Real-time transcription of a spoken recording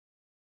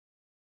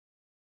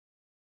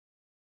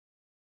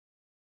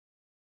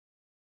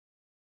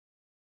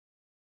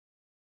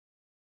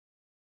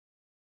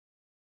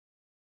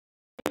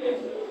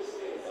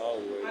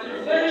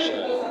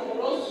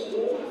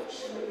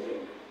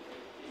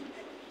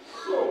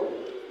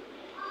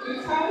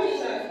without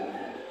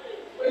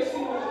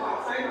wasting much of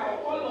our time, I'll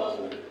call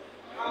on.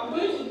 I'm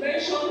going to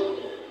mention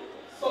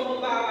some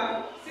of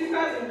our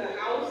sisters in the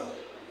house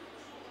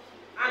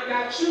and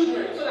their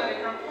children so that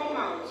they can come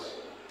out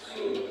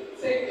to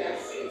take their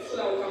seats so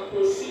that we can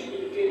proceed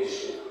with the game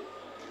show.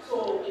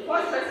 So the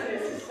first person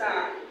is Sister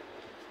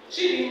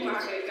Chidinma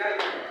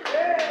Egala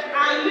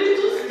and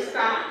little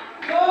sister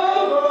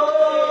Gogo.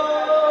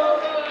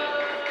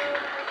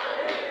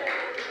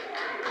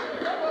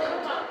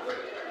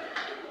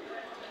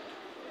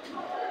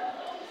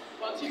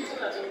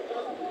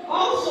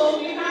 Also,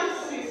 we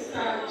have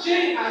Sister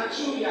Jane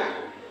Ajuya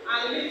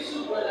and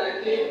little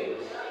brother David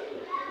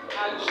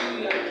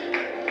Ajuya.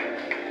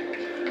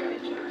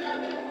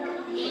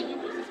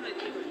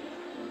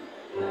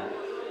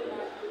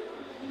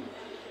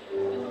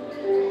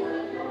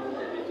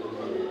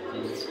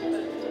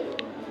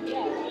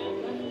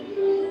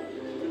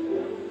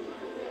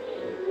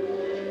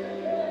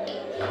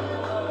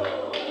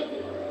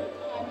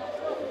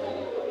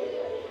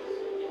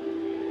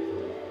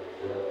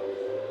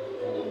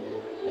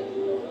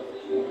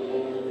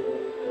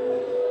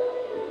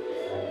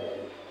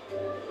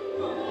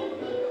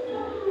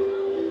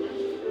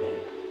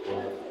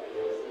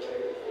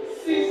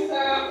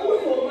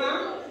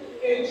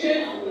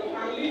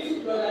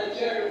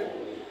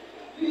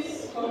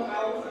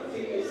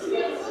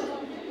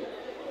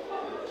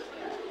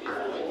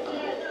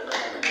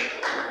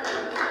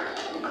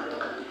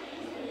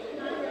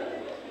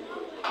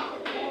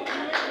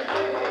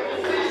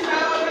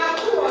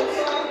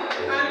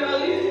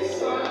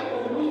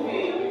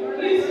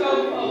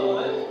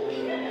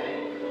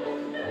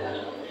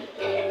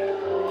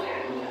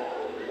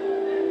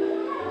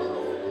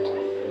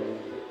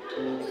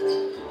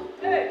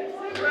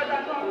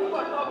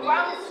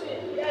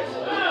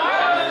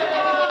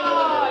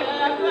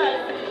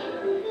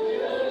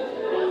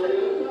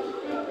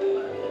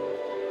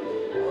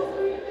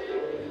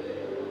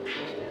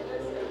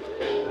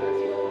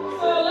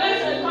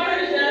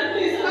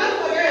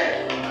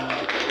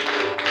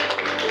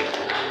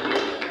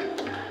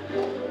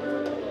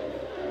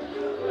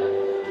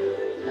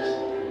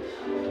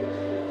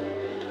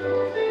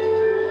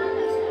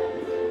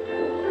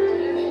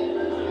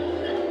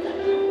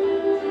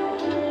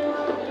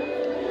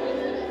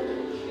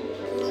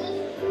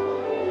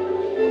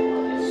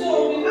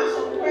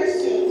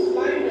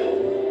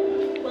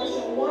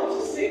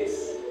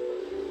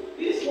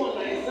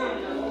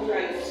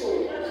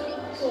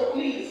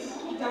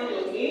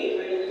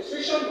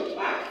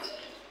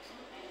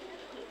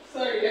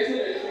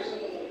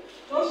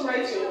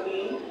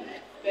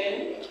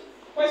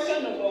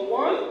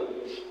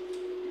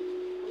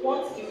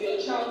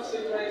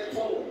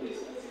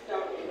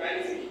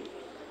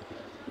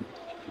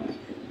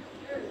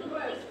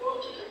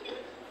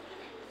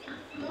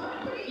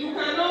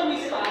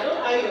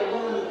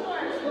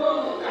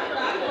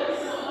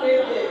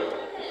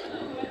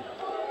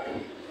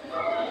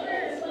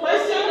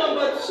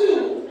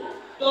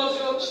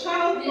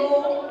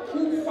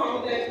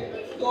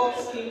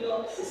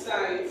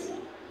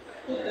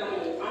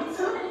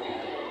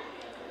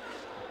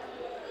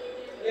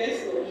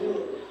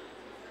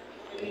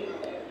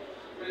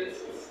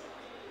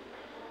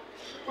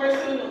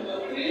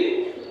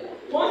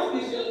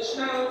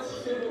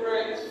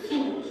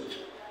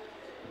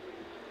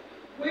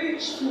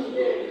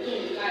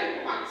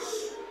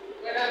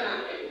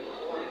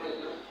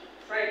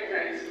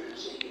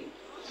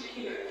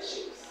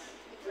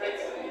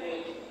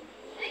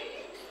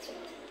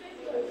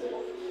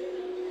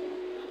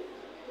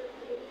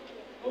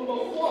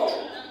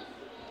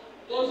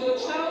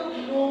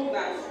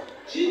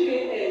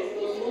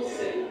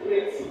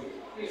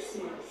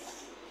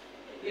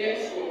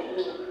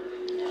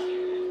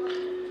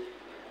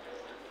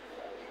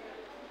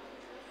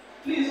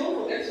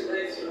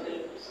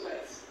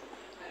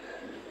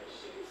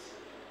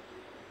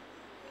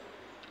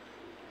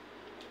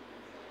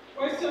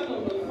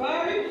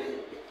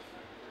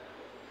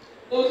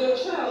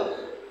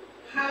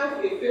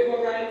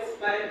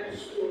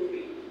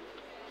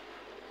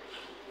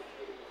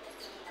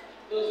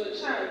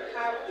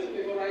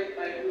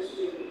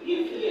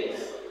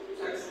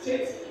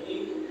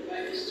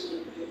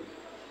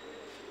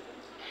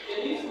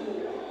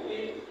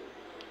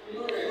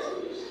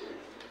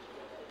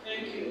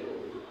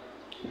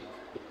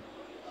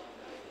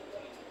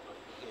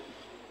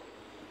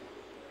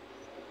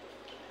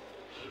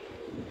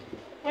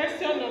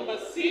 Question number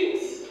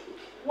 6.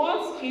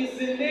 What is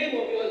the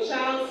name of your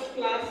child's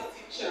class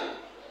teacher?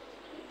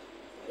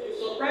 It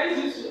will surprise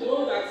you to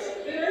know that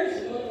some parents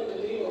do not know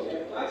the name of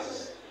their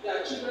class,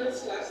 their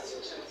children's class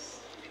teachers.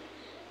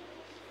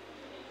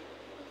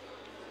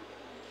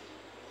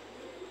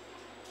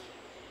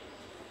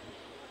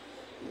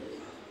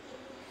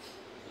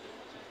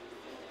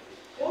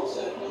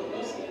 Also, I'm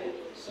not saying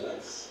so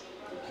that's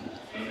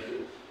thank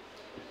you.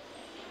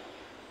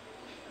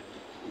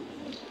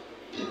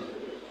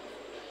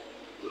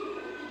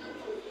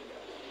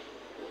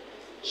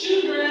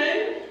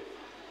 Children,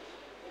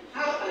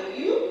 how are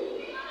you?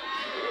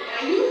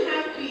 Are you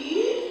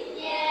happy?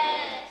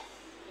 Yes.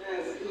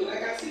 That's good.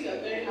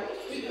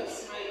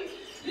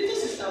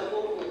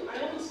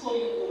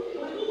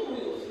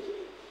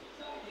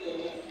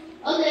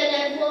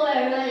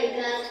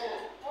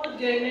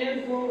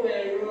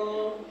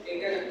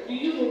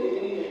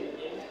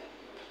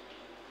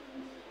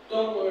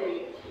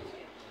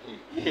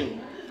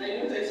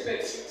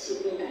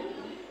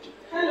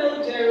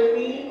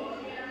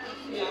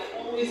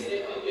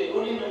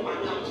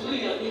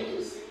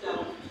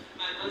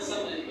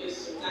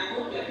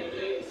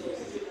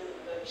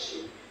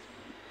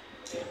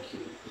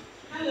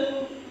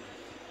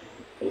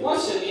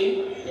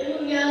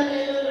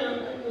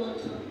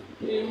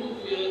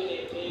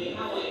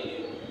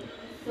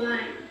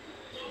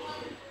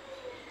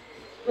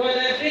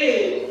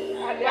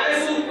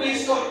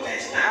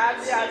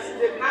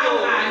 How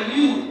are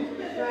you?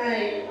 Fine.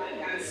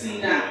 I can see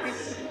that.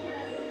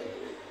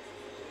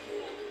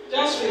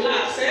 Just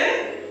relax,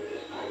 eh?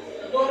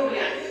 Don't be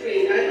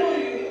afraid. I know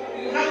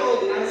you have all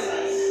the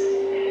answers.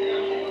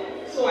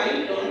 So are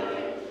you done?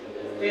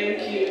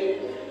 Thank you.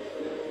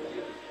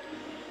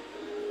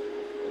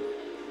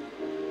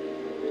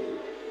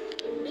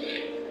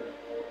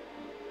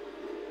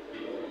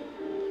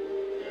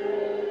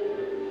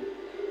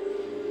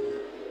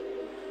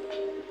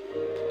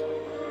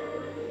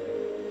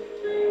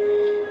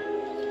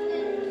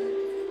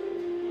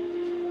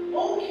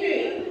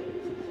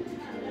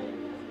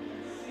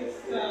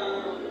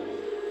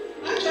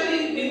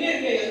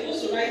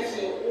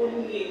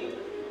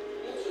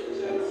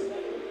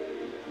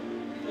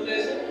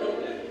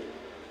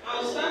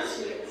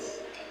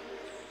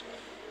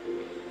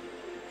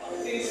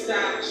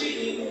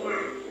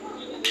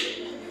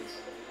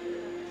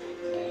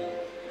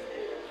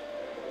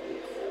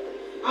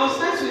 I'll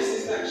start with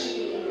Sister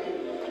Chidinma.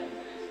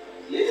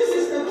 Little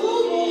Sister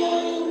Bobo.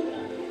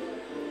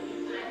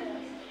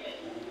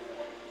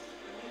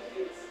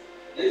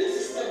 Little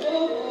Sister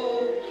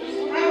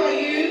Bobo. How are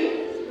you?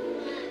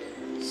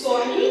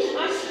 So I'm going to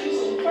ask you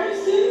some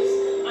questions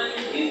and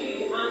you give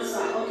me the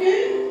answer, okay?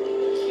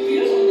 If you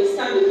don't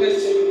understand the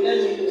question, you let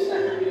me know so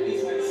I can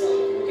repeat myself,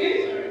 okay?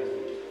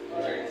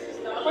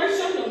 Alright.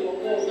 Question number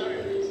 1.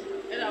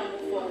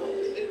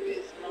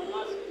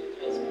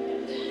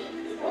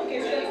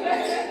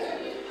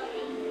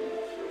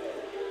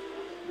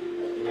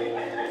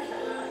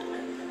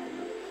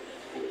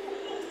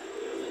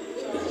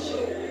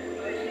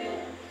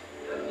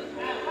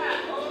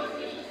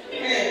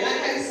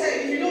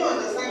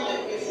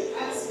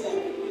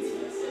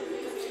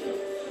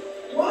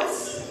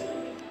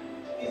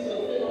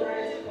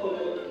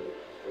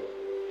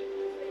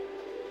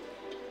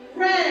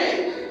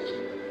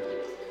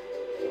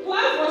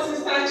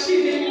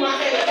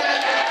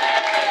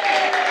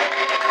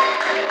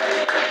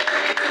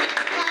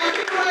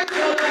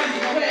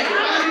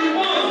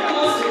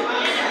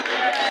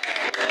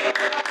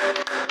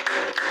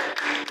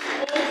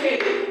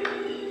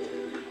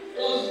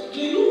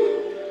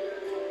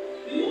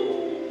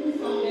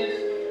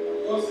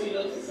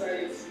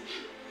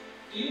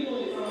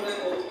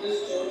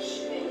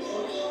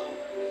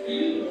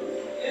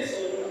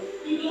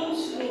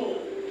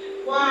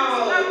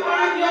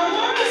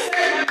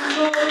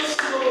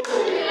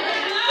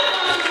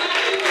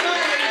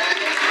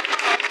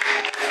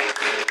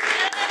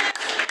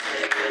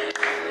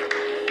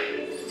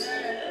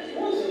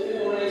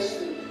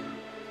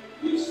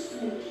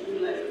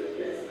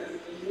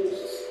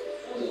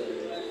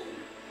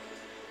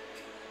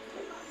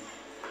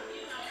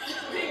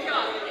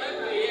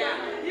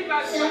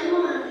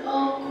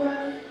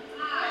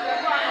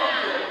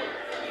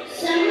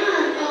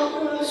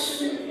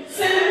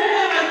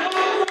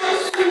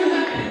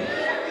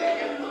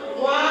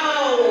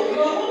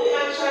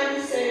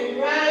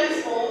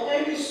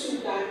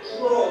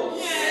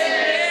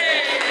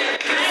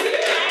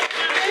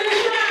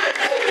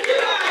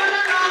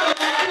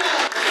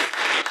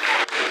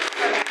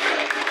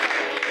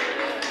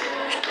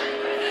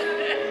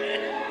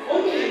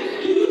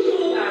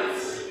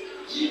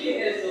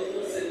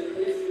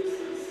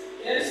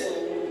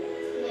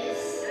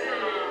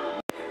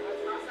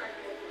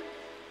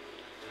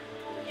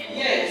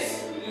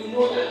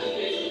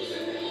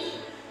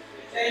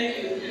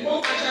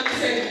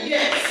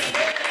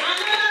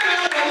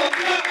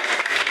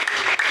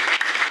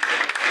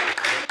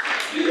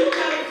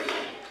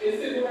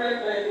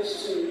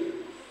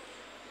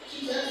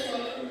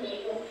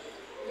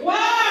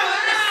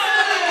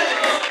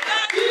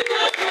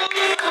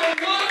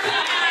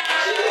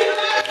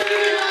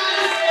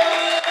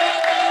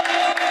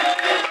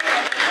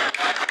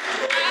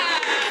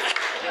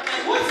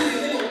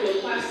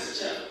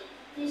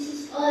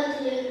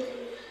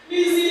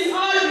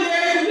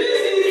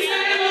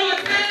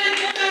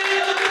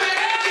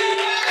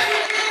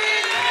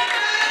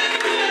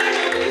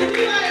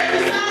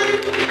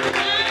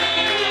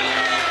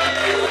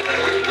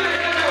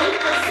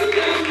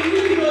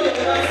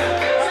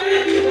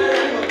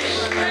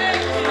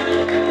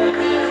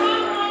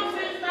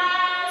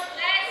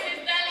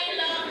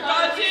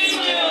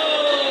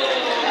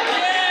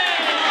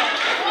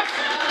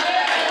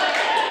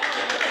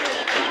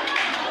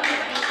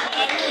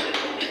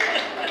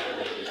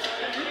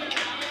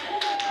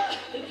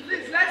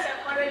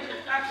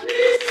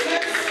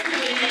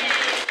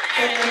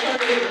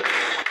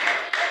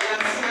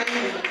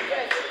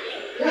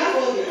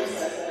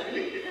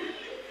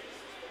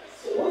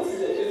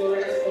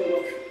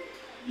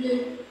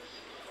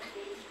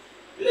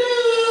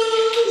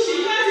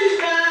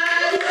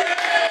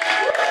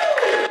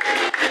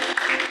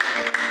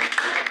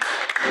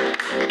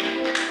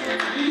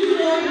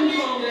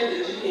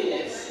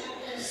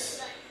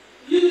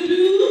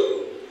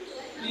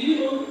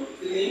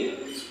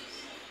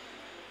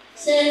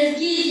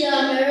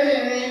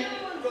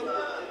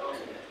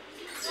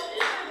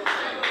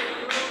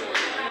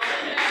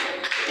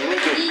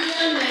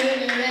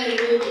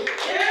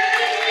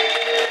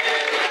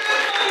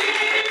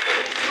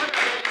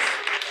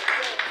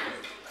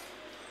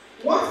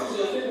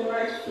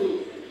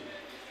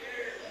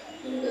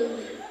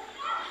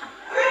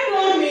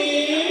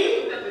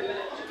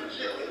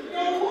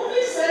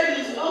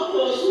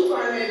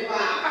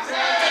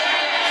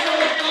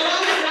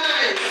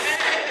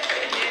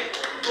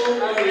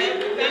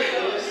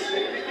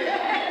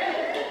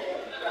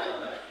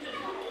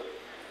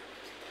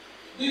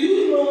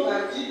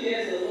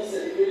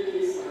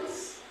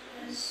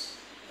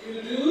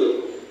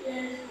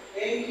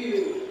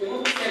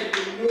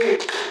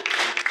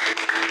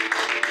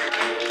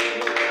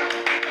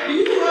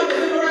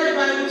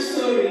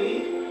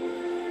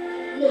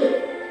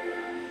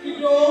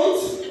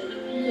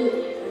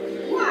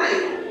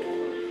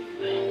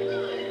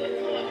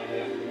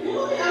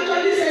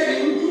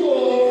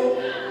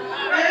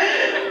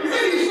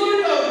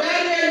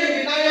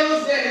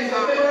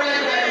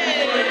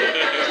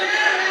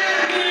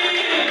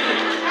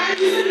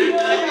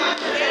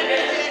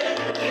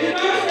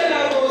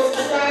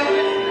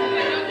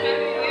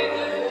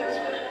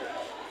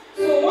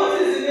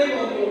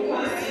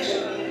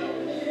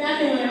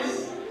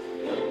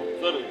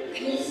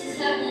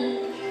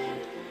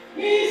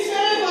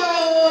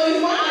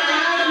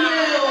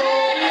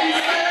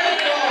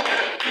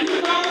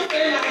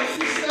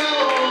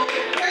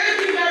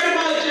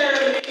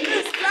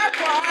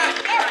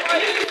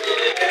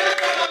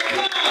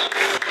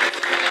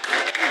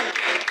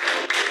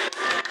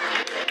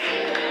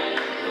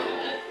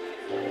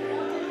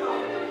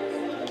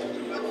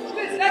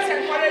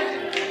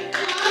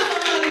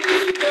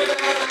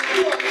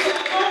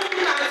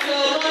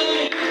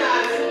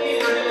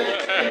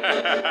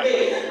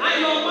 And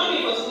your mommy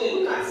for today,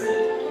 look at me.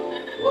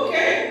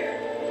 Okay?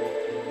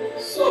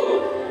 So,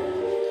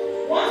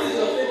 what is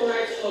your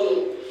favorite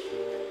color?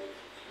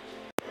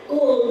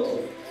 Gold.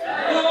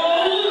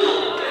 Gold.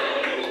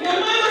 Your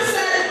mama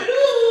said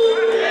blue.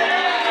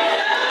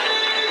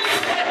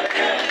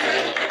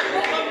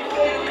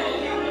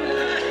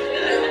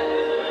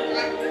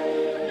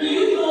 Do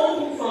you know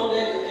who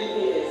founded the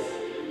GPS?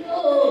 No.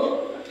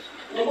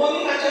 Your mommy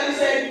actually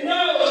said no.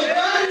 She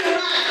got it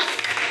right.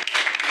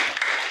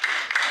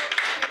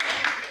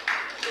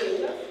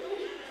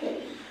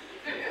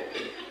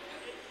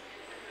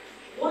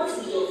 What is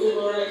your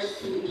favorite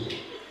food?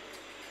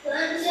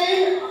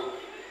 Plantain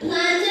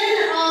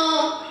or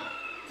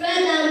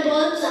bread and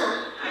butter.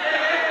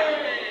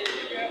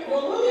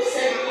 Your mommy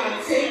said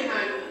plantain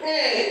and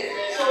egg.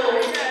 So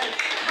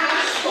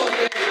ask for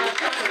them.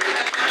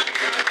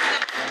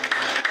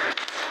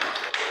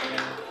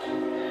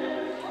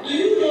 Do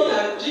you know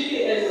that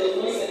GPS does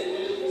not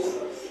celebrate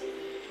Christmas?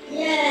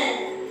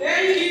 Yes.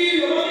 Thank you.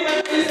 Your mommy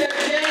actually said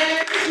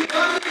yes. You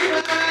got it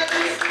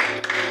right.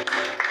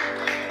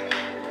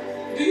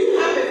 Do you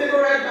have a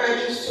favorite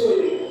Bible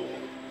story?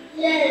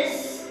 Yes.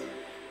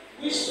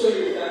 Which story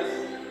is that?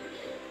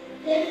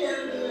 David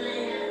and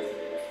Goliath.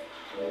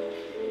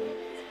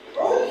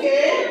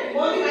 Okay.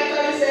 Mommy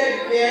actually said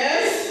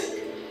yes.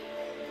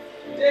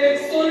 The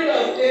story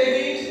of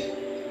David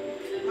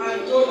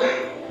and Jonah.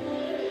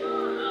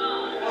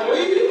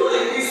 When you know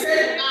it, he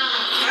said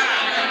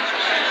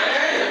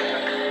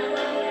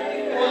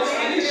but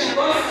at least she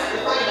got the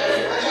fact that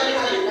she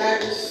actually had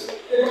a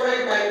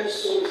favorite Bible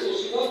story, so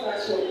she got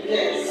that one,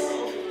 yes.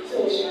 So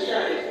she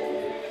tried.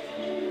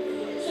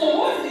 So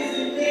what is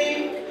the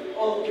name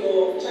of your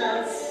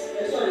child's,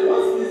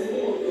 what is the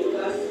name of your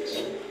class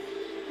teacher?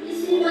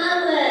 Mrs.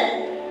 Manuel.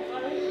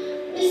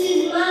 Mrs.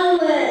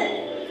 Manuel.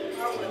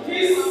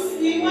 Miss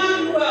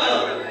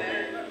Emmanuel.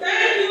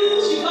 Thank you,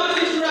 she got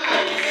it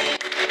right.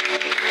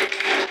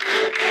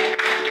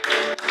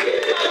 Give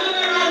me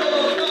another round of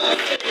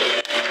applause.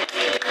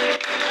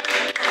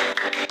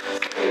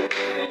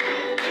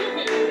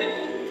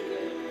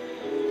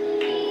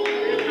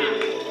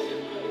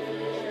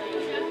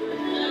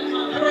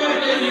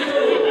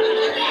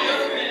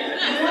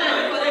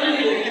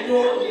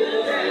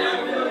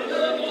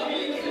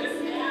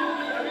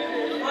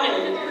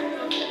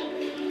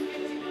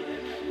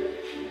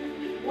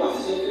 What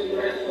is your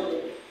favorite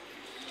color?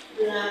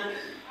 Black.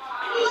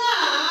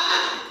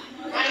 Black?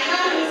 I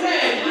have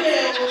red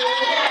here.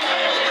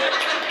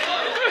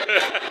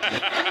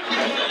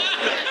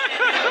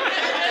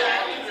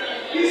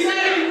 He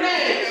said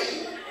red.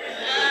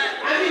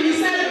 I mean, he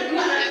said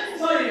black.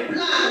 Sorry,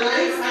 black,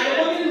 right? And the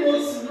only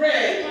was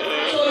red.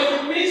 So you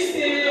missed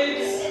it.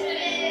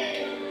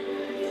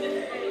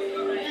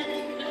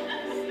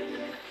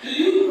 Do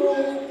you know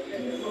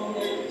who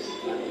founded the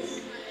GPS?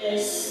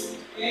 Yes.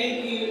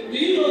 Thank you. Do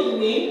you know the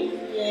name?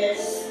 Yes.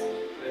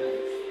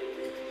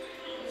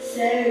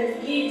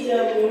 Saint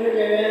Gideon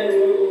Moreau.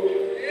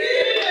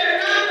 Give me a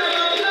round of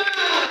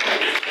applause.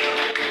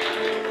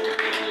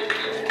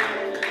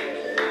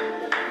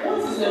 What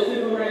is your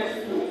favorite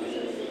food?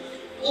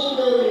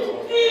 Indomie.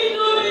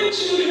 Indomie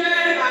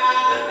children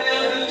are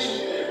healthy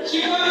children. She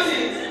got it.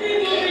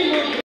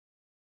 Indomie.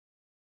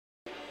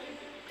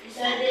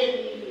 Mr.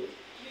 David.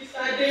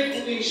 Mr.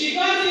 David. She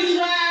got it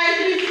right.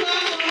 Please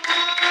clap for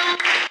her.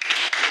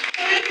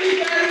 Thank you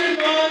very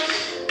much.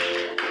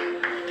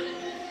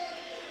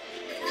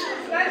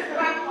 Let's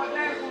clap for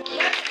them.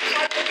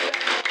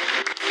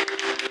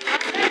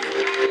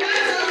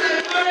 Let us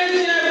encourage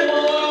them.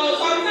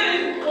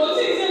 Sometimes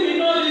we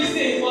know these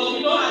things, but we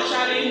don't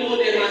actually know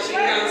them as you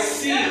can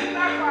see.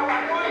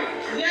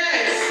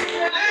 Yes.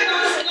 Let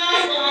us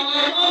clap for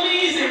our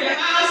mommies in the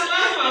house,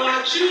 clap for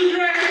our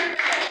children.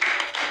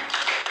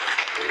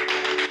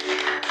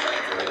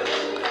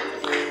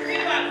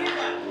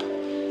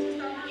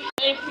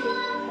 Thank you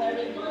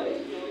very much.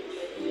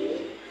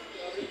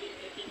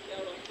 Taking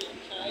care of your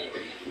child.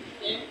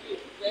 Thank you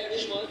very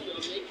much for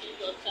making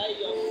your child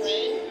your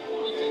friend.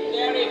 It is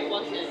very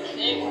important.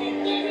 Thank you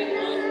very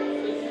much.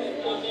 It's good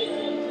to make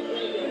your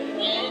children your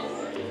friends.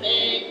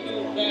 Thank you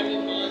very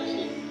much.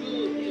 It's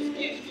good to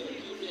keep your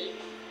children.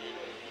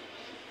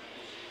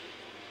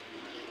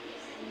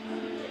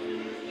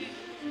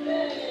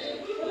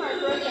 My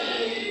brother.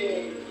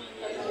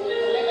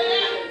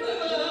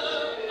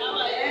 How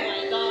are you, my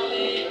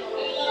darling?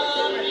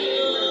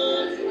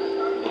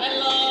 I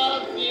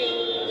love you.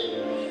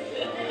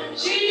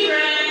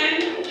 Children,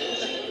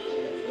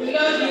 we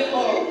love you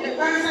all. You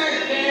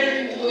answered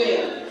very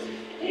well.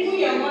 Even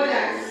your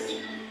mothers,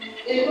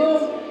 they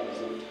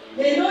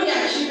know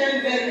their children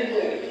very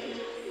well.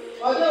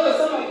 Although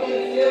some of them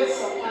fail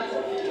some part of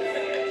it,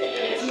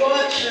 but you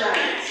all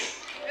tried.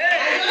 I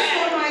just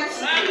want my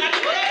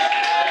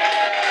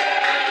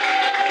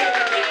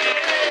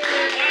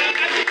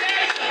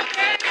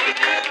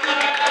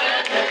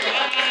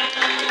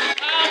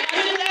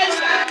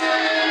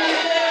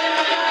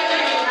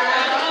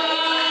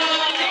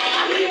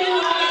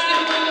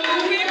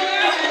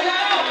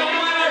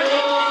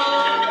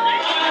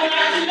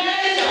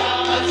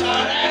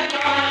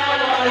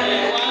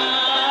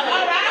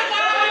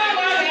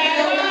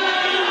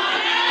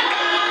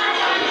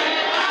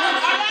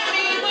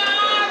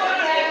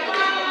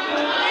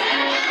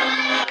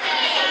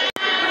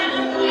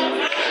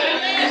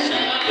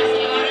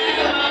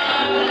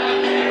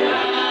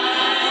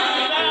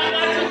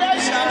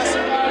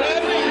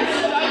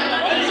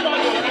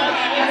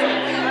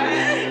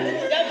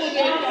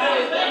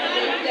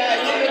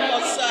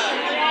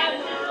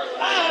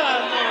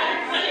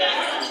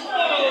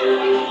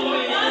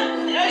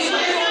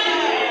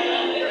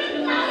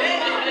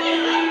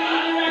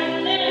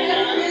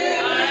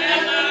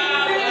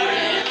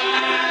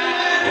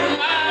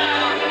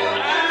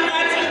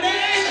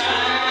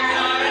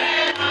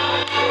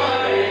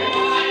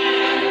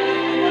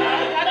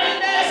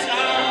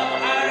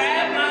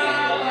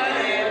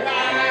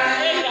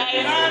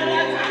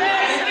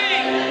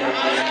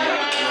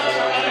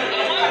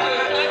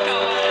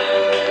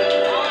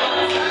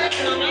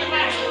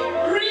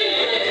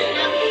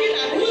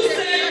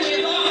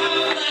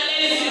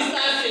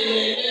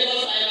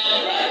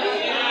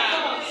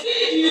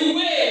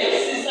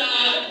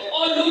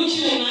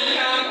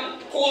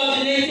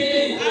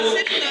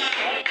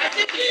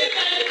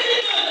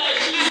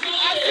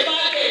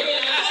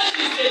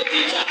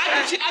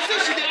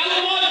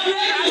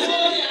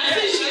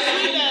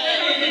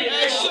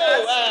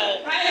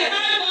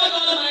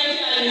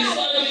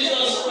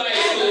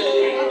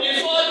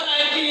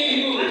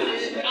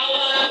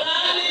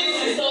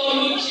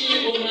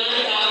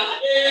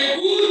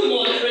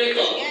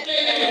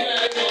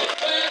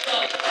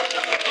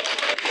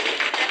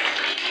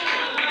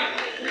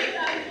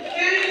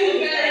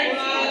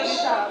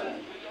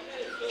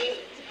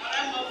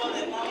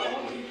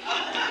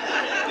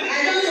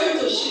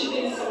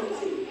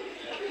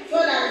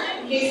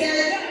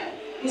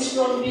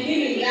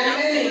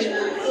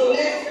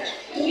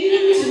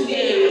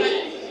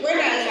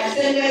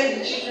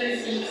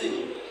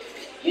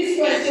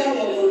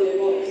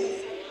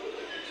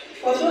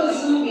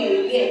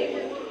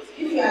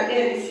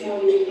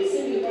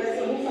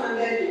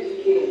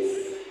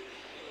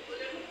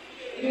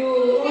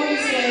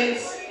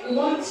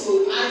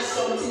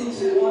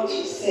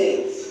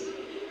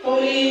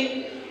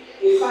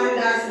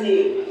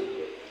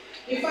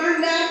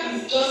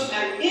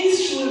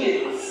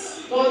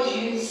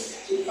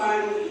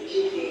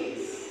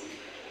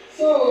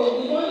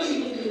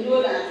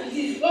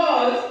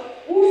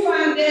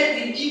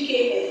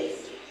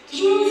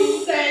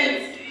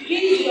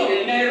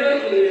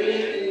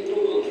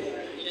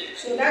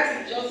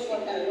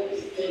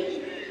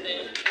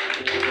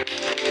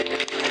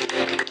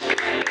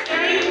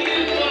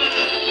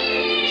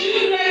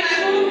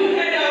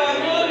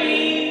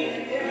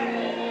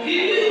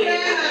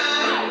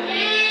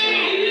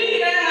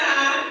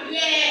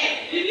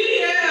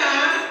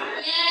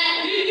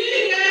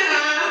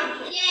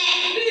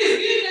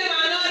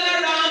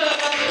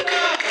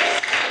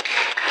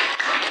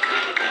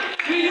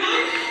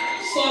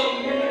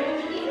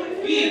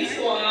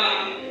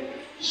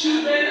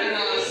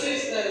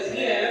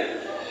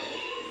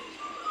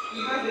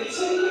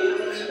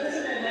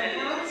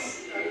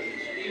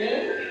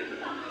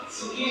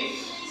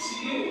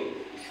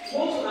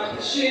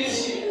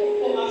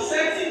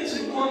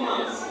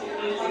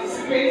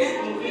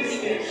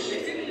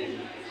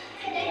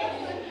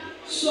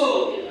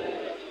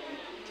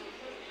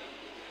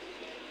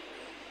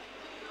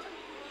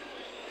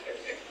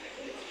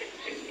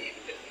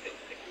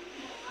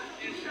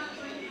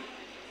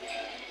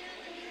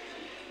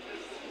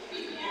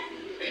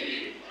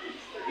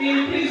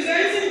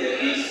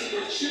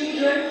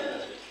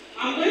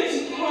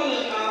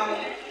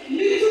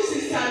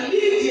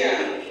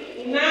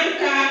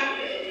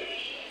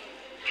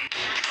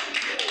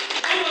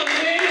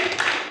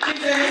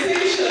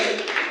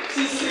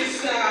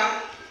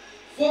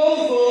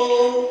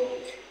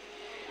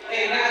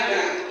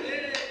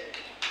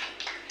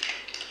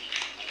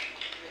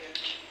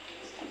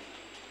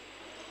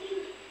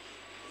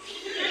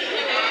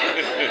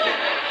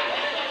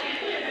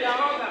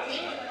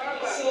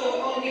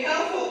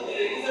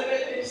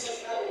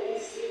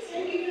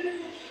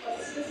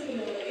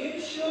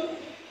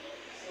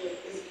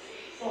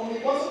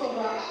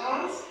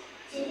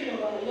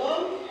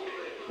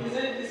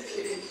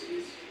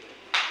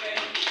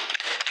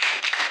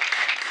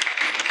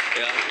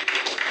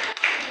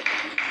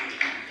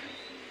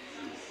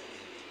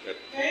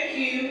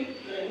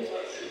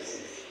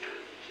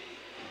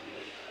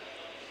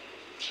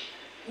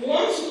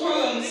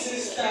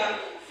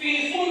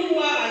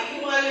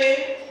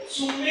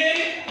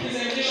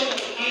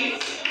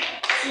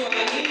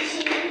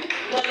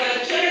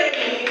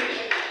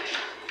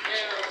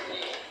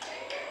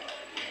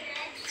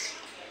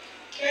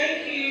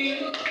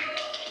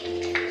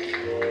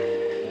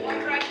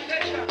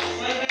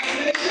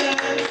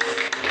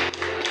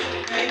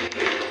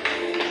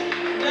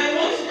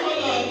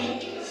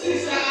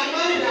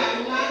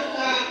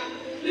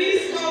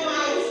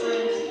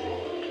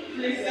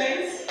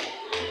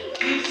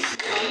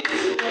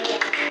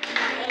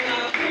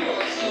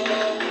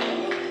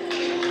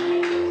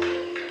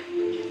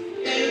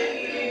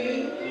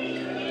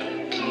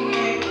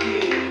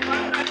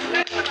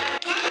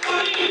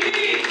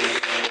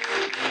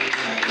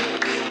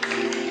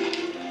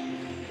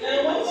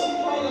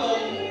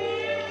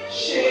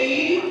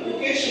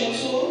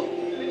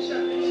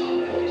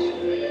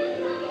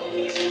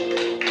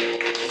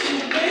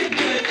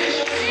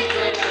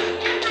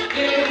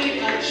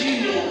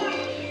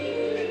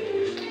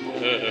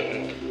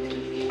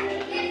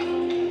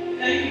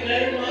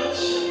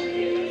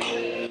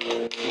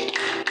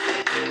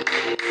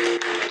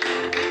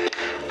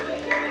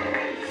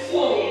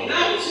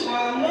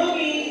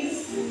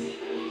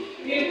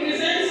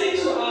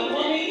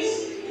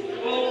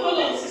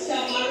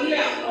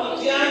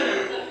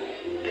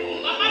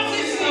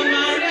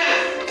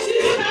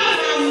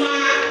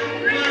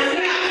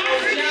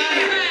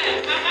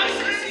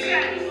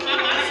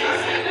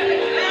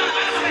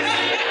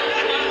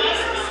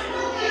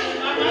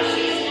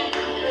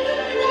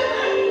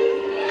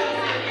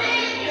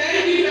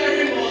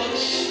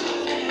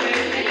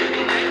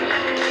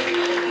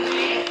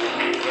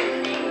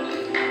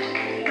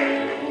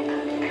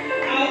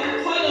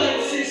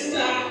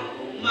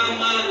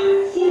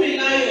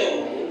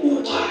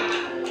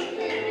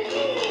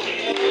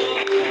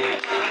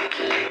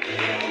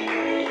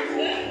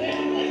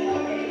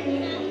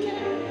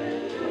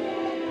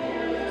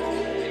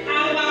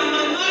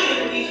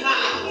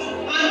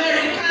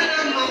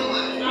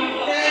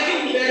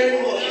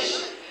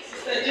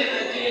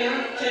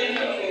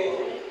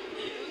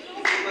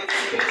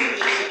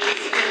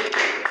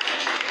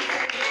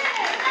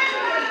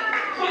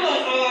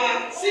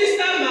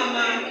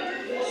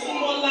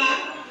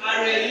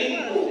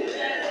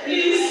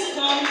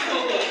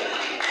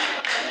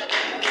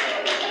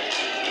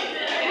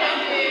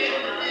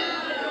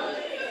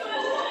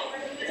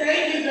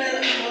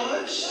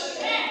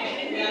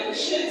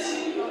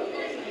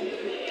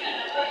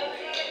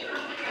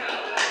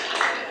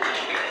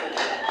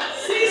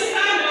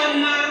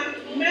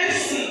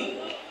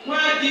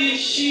everybody,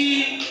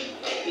 she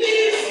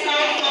please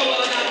come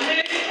forward and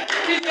make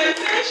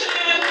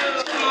presentation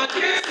to our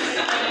guest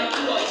sister and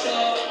to us.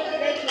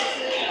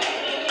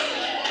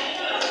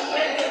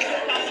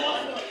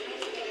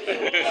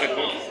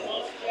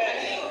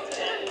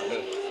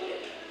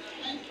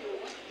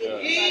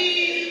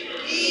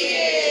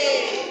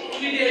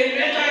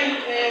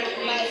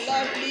 My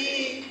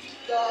lovely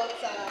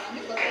daughter.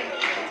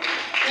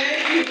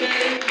 Thank you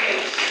very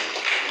much.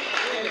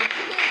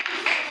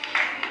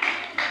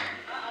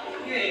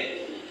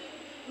 Okay.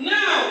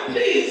 Now,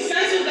 please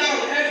settle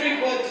down,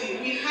 everybody.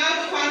 We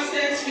have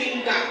fastest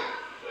finger.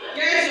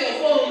 Get your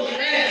phones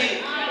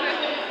ready.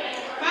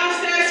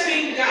 Fastest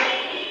finger.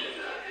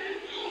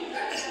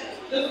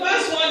 The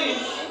first one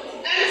is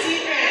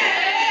MTN.